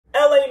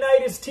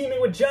Knight is teaming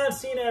with John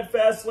Cena at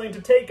Fastlane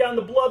to take on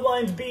the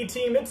Bloodline's B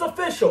team. It's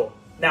official.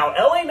 Now,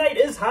 LA Knight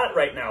is hot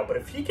right now, but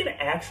if he can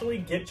actually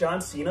get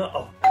John Cena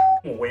a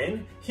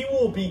win, he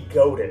will be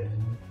goated.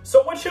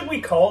 So what should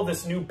we call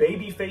this new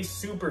babyface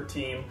super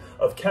team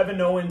of Kevin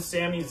Owens,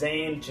 Sami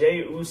Zayn, Jey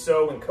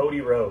Uso, and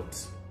Cody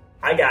Rhodes?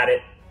 I got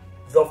it.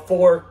 The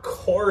Four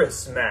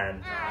Chorus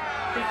Men.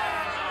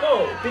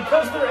 No,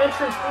 because their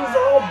entrances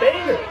are all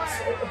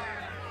bangers.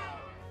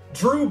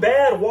 Drew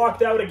Bad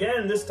walked out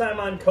again, this time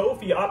on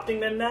Kofi,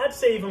 opting to not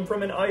save him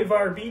from an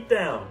Ivar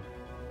beatdown.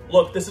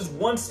 Look, this is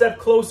one step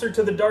closer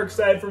to the dark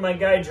side for my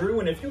guy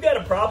Drew, and if you got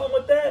a problem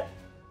with that,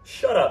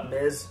 shut up,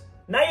 Miz.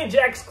 Nia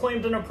Jax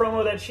claimed in a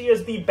promo that she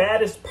is the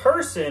baddest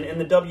person in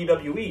the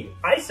WWE.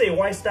 I say,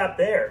 why stop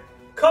there?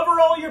 Cover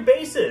all your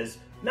bases.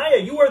 Nia,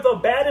 you are the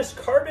baddest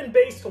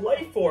carbon-based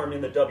life form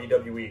in the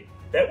WWE.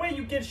 That way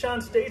you get Sean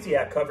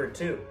Stasiak covered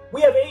too.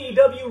 We have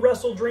AEW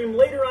Wrestledream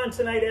later on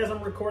tonight as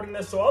I'm recording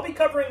this, so I'll be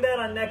covering that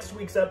on next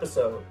week's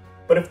episode.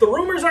 But if the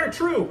rumors are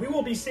true, we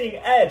will be seeing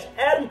Edge,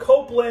 Adam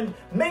Copeland,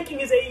 making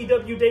his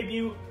AEW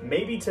debut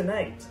maybe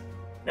tonight.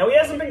 Now, he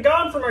hasn't been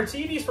gone from our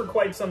TVs for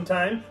quite some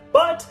time,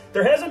 but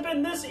there hasn't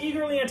been this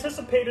eagerly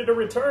anticipated a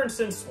return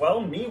since, well,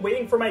 me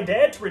waiting for my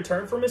dad to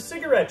return from his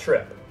cigarette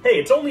trip. Hey,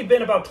 it's only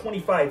been about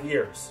 25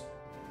 years.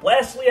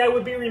 Lastly, I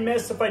would be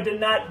remiss if I did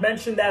not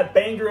mention that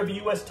banger of a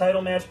US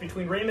title match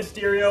between Rey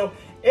Mysterio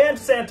and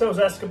Santos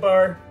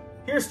Escobar.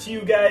 Here's to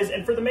you guys,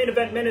 and for the main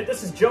event minute,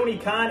 this is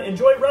Joni Khan.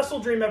 Enjoy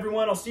Wrestledream,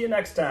 everyone. I'll see you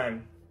next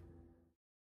time.